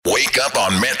Up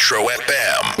on Metro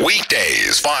FM.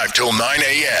 Weekdays, 5 till 9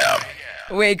 a.m.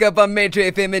 Wake up on Metro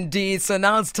FM indeed. So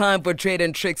now it's time for Trade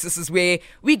and Tricks. This is where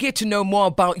we get to know more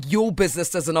about your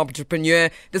business as an entrepreneur.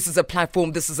 This is a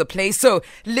platform. This is a place. So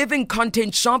Living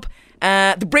Content Shop,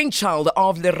 the brainchild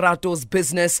of Olerato's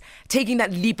business, taking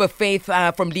that leap of faith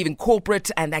from leaving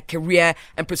corporate and that career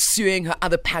and pursuing her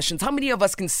other passions. How many of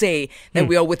us can say that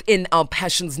we are within our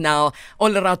passions now?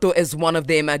 Olerato is one of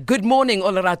them. Good morning,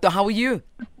 Olerato. How are you?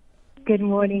 Good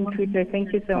morning, Peter.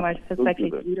 Thank you so much for such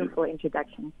a beautiful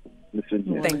introduction.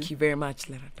 Thank you very much,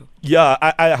 Olerato. Yeah,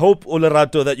 I hope,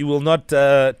 Olerato, that you will not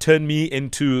turn me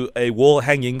into a wall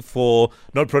hanging for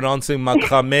not pronouncing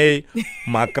macrame.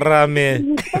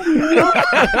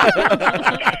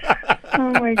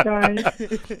 Oh my gosh.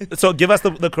 So give us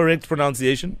the correct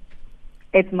pronunciation.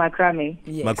 It's macrame.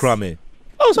 Yes. Macrame.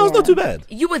 Oh, so it's not too bad.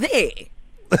 You were there.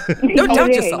 Don't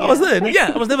doubt yourself. I was there.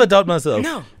 Yeah. I was never doubt myself.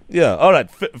 No. Yeah, all right.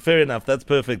 Fair enough. That's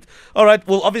perfect. All right.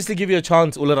 We'll obviously give you a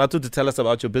chance, Olerato, to tell us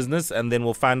about your business, and then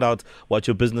we'll find out what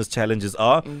your business challenges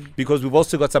are, because we've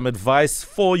also got some advice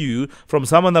for you from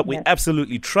someone that we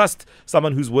absolutely trust,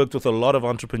 someone who's worked with a lot of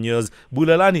entrepreneurs.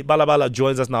 Bulelani Balabala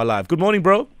joins us now live. Good morning,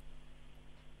 bro.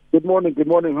 Good morning. Good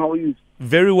morning. How are you?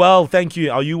 Very well. Thank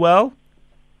you. Are you well?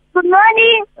 Good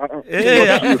morning.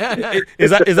 Hey,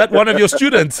 is that one of your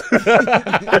students?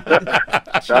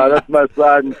 That's my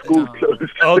son. School closed.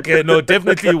 Okay, no,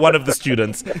 definitely one of the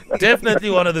students. Definitely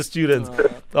one of the students.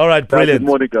 All right, brilliant. Good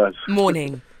morning, guys.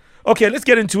 Morning. Okay, let's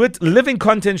get into it. Living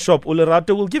Content Shop,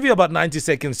 Olerato. We'll give you about 90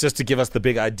 seconds just to give us the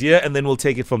big idea, and then we'll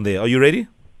take it from there. Are you ready?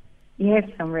 Yes,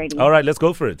 I'm ready. All right, let's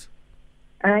go for it.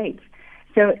 All right.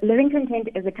 So Living Content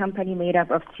is a company made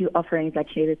up of two offerings that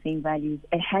share the same values: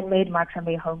 a handmade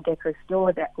macrame home decor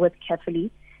store with carefully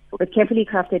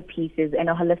crafted pieces, and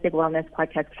a holistic wellness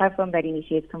podcast platform that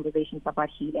initiates conversations about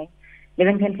healing.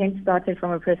 Living Content started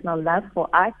from a personal love for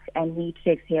art and need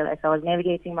to exhale as I was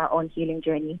navigating my own healing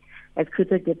journey. As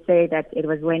Kuto did say, that it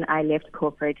was when I left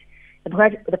corporate.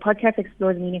 The podcast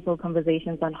explores meaningful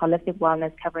conversations on holistic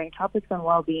wellness, covering topics on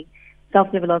well-being,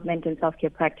 self-development, and self-care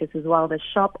practices, while the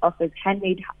shop offers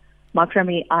handmade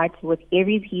macrame art with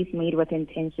every piece made with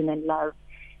intention and love.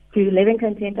 Through Living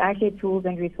Content, I share tools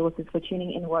and resources for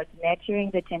tuning inwards,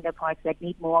 nurturing the tender parts that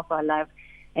need more of our love,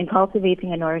 and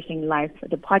cultivating a nourishing life.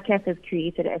 The podcast has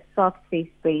created a soft, safe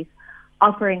space,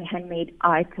 offering handmade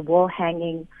art, wall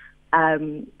hanging,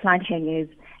 plant hangers,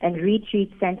 and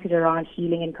retreats centered around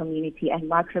healing and community, and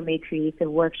macrame creative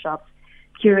workshops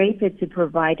curated to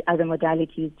provide other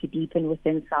modalities to deepen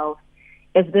within self.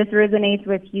 If this resonates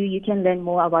with you, you can learn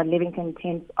more about Living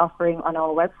Content's offering on our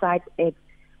website. It's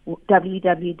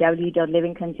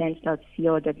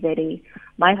www.livingcontent.co.za.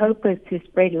 My hope is to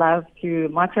spread love through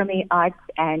macrame arts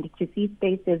and to see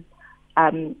spaces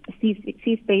and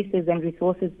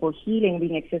resources for healing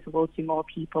being accessible to more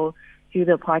people through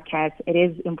the podcast. It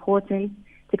is important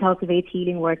to cultivate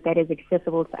healing work that is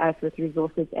accessible to us with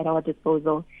resources at our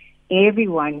disposal.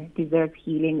 Everyone deserves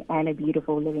healing and a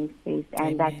beautiful living space,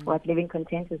 and that's what Living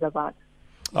Content is about.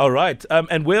 All right.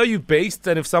 And where are you based?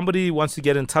 And if somebody wants to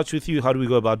get in touch with you, how do we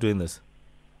go about doing this?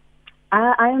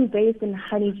 I am based in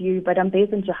Honeydew, but I'm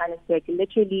based in Johannesburg.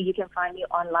 Literally, you can find me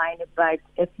online, but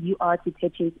if you are to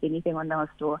purchase anything on our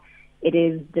store, it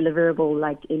is deliverable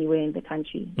like anywhere in the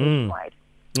country. Nationwide.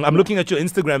 I'm looking at your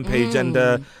Instagram page, and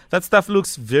that stuff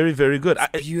looks very, very good.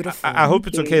 Beautiful. I hope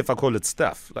it's okay if I call it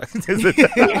stuff. Like,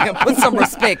 Put some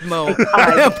respect, Mo.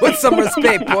 Put some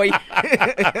respect, boy.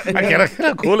 Can I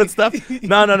call it stuff?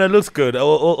 No, it looks good.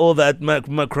 All that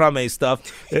macrame stuff,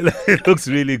 it looks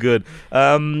really good.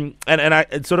 And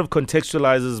it sort of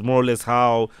contextualizes more or less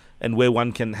how and where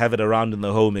one can have it around in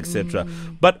the home, etc.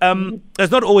 But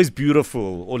it's not always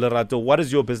beautiful, Olerato. What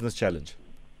is your business challenge?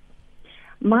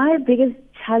 My biggest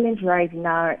challenge right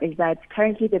now is that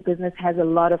currently the business has a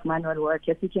lot of manual work.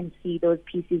 As you can see, those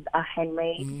pieces are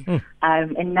handmade,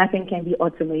 and nothing can be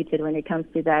automated when it comes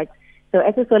to that. So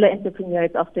as a solo entrepreneur,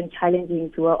 it's often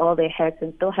challenging to wear all their hats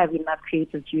and still have enough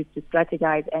creative juice to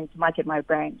strategize and to market my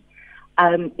brand.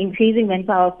 Increasing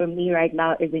manpower for me right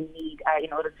now is a need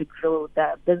in order to grow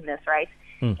the business, right?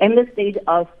 In the stage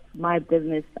of my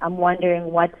business, I'm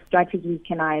wondering what strategies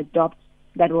can I adopt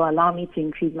that will allow me to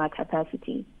increase my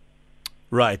capacity.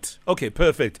 Right. Okay,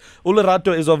 perfect.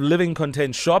 Olerato is of Living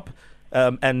Content Shop,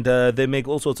 and they make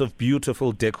all sorts of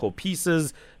beautiful decor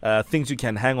pieces, things you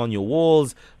can hang on your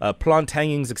walls, plant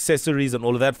hangings, accessories, and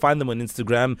all of that. Find them on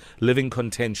Instagram, Living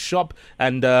Content Shop,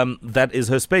 and that is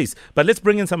her space. But let's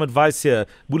bring in some advice here.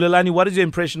 Bulelani, what is your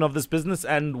impression of this business,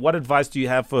 and what advice do you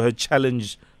have for her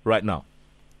challenge right now?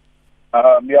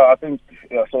 I think,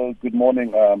 so good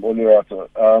morning, Olerato.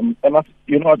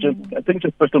 I think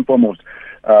just first and foremost,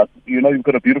 you've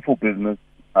got a beautiful business.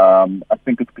 I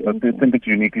think it's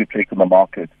uniquely placed in the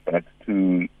market, right,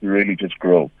 to really just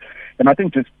grow. And I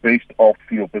think just based off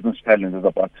your business challenge, there's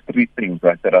about three things,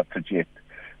 right, that I suggest.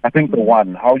 I think the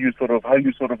one, how you sort of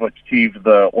achieve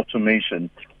the automation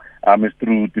is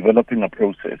through developing a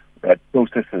process, right?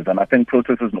 Processes. And I think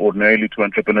processes ordinarily to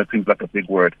entrepreneurs seems like a big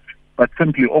word. But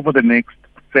simply over the next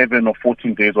 7 or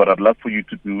 14 days, what I'd love for you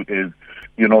to do is,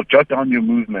 jot down your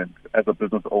movements as a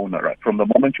business owner, right? From the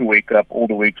moment you wake up all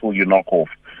the way till you knock off,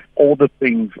 all the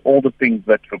things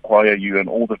that require you and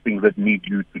all the things that need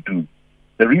you to do.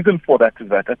 The reason for that is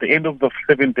that at the end of the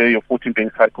 7-day or 14-day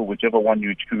cycle, whichever one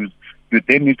you choose, you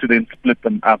then need to then split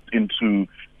them up into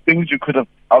things you could have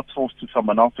outsourced to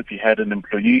someone else if you had an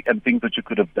employee and things that you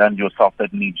could have done yourself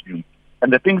that need you.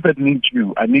 And the things that need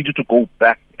you, I need you to go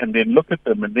back and then look at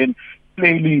them and then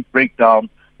clearly break down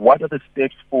what are the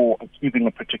steps for achieving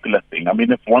a particular thing. I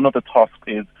mean, if one of the tasks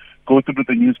is go through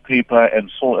the newspaper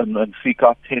and seek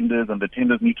out tenders, and the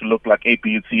tenders need to look like A,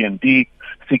 B, C, and D,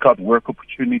 seek out work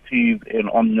opportunities in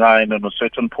online on a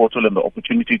certain portal, and the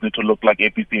opportunities need to look like A,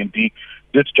 B, C, and D,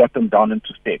 just jot them down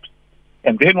into steps.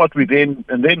 And then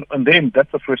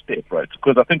that's the first step, right?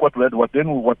 Because I think what that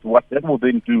will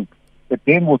then do, it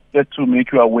then will get to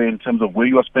make you aware in terms of where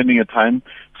you are spending your time,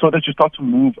 so that you start to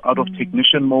move out of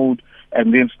technician mode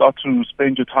and then start to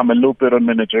spend your time a little bit on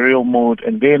managerial mode,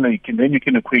 and then you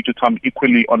can equate your time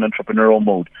equally on entrepreneurial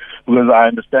mode, because I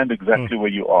understand exactly where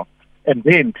you are. And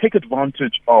then take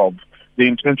advantage of the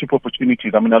internship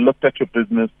opportunities. I mean, I looked at your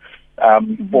business.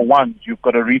 For one, you've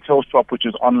got a retail shop which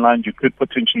is online. You could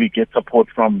potentially get support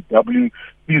from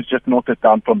please just note it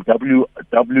down, from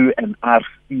W&R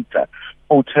Theta,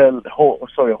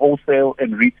 wholesale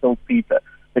and retail theta.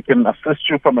 They can assist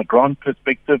you from a grant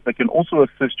perspective. They can also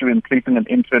assist you in placing an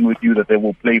intern with you that they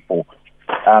will pay for.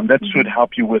 That should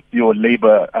help you with your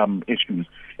labor issues.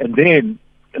 And then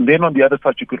on the other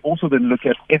side, you could also then look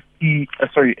at FP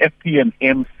and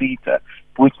M theta,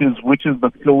 which is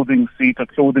the clothing theta,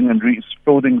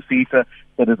 clothing theta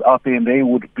that is out there, and they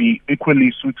would be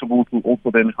equally suitable to also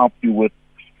then help you with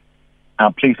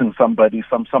placing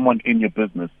someone in your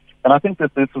business. And I think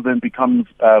that this then becomes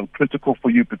critical for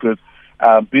you, because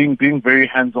being very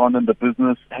hands-on in the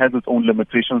business has its own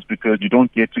limitations, because you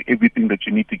don't get to everything that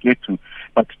you need to get to.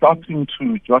 But starting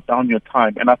to jot down your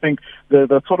time, and I think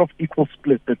the sort of equal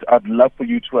split that I'd love for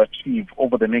you to achieve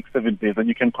over the next 7 days, and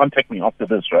you can contact me after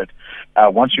this, right?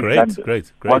 Once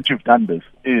you've done this,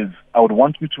 is I would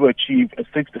want you to achieve a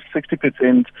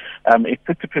 60%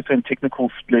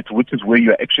 technical split, which is where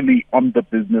you're actually on the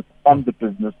business,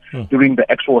 doing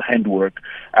the actual handwork.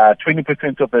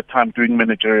 20% of that time doing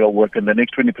managerial work, and the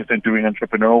next 20% doing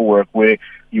entrepreneurial work, where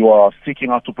you are seeking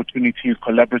out opportunities,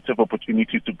 collaborative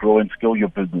opportunities to grow and scale your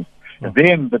business.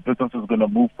 Then the business is going to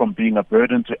move from being a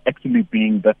burden to actually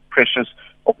being that precious,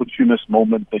 opportunist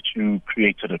moment that you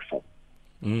created it for.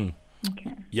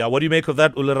 Okay. Yeah, what do you make of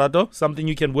that, Olerato? Something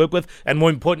you can work with, and more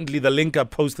importantly, the link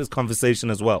up post this conversation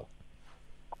as well.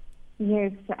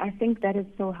 Yes, I think that is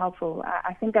so helpful.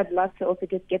 I think I'd love to also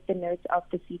just get the notes of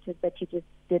the features that you just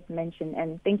did mention,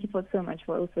 and thank you so much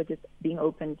for also just being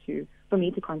open for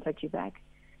me to contact you back.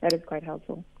 That is quite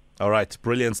helpful. All right,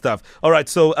 brilliant stuff. All right,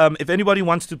 so if anybody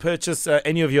wants to purchase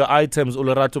any of your items,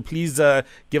 Olerato, please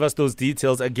give us those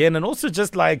details again. And also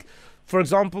just like, for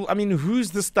example, I mean,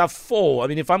 who's the stuff for? I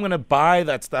mean, if I'm going to buy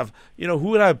that stuff, who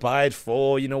would I buy it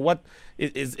for? What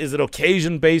is it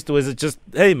occasion-based, or is it just,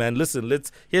 hey, man, listen,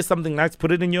 here's something nice,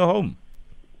 put it in your home?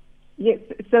 Yes,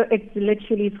 so it's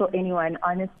literally for anyone,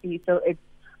 honestly. So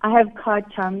I have card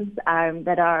charms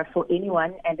that are for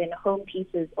anyone, and then home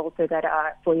pieces also that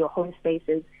are for your home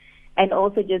spaces. And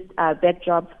also just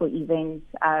backdrops for events,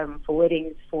 for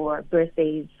weddings, for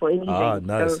birthdays, for any event.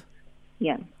 Nice. So,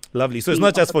 yeah. Lovely. So it's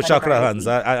not just for chakra hands.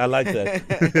 I like that.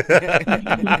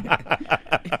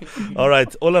 All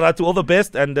right. Olerato, all the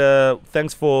best. And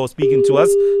thanks for speaking to us.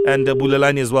 And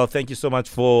Bulelani as well. Thank you so much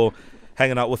for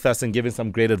hanging out with us and giving some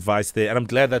great advice there. And I'm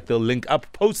glad that they'll link up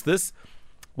post this,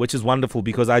 which is wonderful,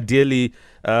 because ideally,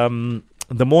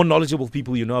 the more knowledgeable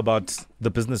people you know about the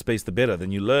business space, the better.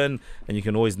 Then you learn, and you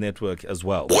can always network as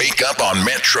well. Wake up on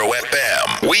Metro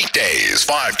FM. Weekdays,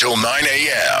 5 till 9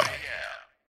 a.m.